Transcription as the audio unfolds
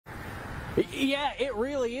Yeah, it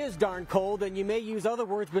really is darn cold, and you may use other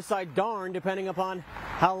words beside darn depending upon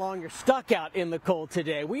how long you're stuck out in the cold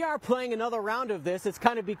today. We are playing another round of this. It's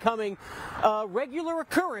kind of becoming a regular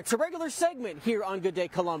occurrence, a regular segment here on Good Day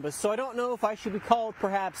Columbus, so I don't know if I should be called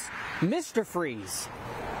perhaps Mr. Freeze.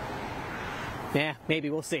 Yeah, maybe,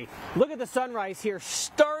 we'll see. Look at the sunrise here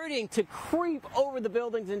starting to creep over the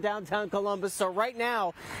buildings in downtown Columbus. So right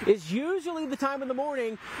now is usually the time of the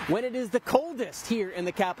morning when it is the coldest here in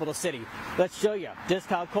the capital city. Let's show you just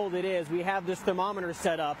how cold it is. We have this thermometer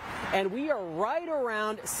set up, and we are right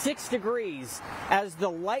around 6 degrees as the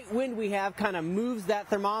light wind we have kind of moves that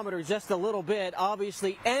thermometer just a little bit.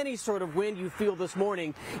 Obviously, any sort of wind you feel this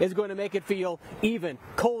morning is going to make it feel even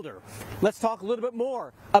colder. Let's talk a little bit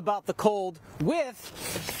more about the cold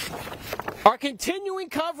with our continuing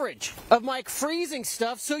coverage of Mike freezing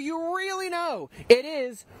stuff, so you really know it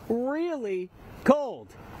is really cold.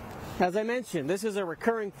 As I mentioned, this is a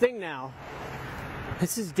recurring thing now.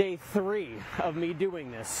 This is day 3 of me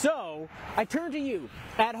doing this. So I turn to you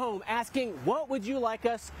at home asking, what would you like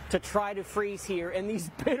us to try to freeze here in these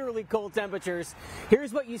bitterly cold temperatures?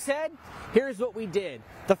 Here's what you said. Here's what we did.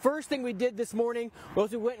 The first thing we did this morning was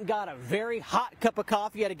we went and got a very hot cup of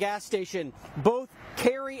coffee at a gas station. Both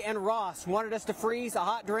Carrie and Ross wanted us to freeze a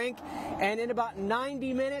hot drink, and in about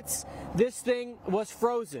 90 minutes, this thing was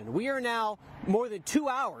frozen. We are now more than 2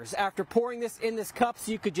 hours after pouring this in this cup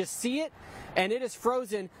so you could just see it, and it is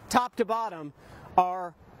frozen top to bottom.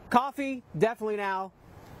 Our coffee, definitely now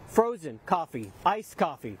frozen coffee, iced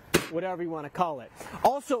coffee, whatever you want to call it.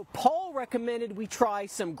 Also, Paul recommended we try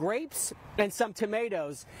some grapes and some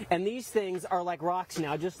tomatoes, and these things are like rocks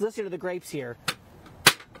now. Just listen to the grapes here.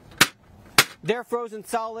 They're frozen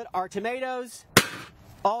solid. Our tomatoes,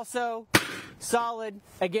 also solid,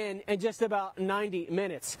 again, in just about 90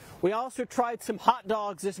 minutes. We also tried some hot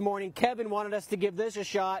dogs this morning. Kevin wanted us to give this a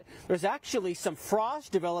shot. There's actually some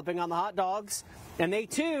frost developing on the hot dogs, and they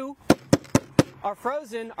too are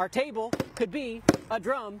frozen. Our table could be a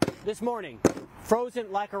drum this morning.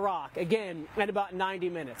 Frozen like a rock, again, at about 90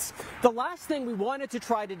 minutes. The last thing we wanted to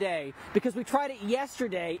try today, because we tried it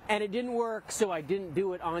yesterday and it didn't work, so I didn't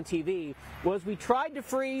do it on TV, was we tried to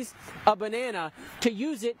freeze a banana to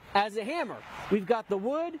use it as a hammer. We've got the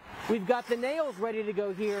wood, we've got the nails ready to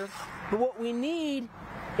go here, but what we need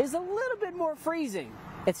is a little bit more freezing.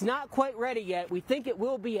 It's not quite ready yet. We think it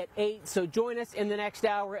will be at 8, so join us in the next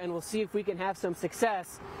hour and we'll see if we can have some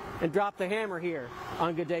success and drop the hammer here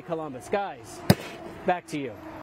on Good Day Columbus. Guys, back to you.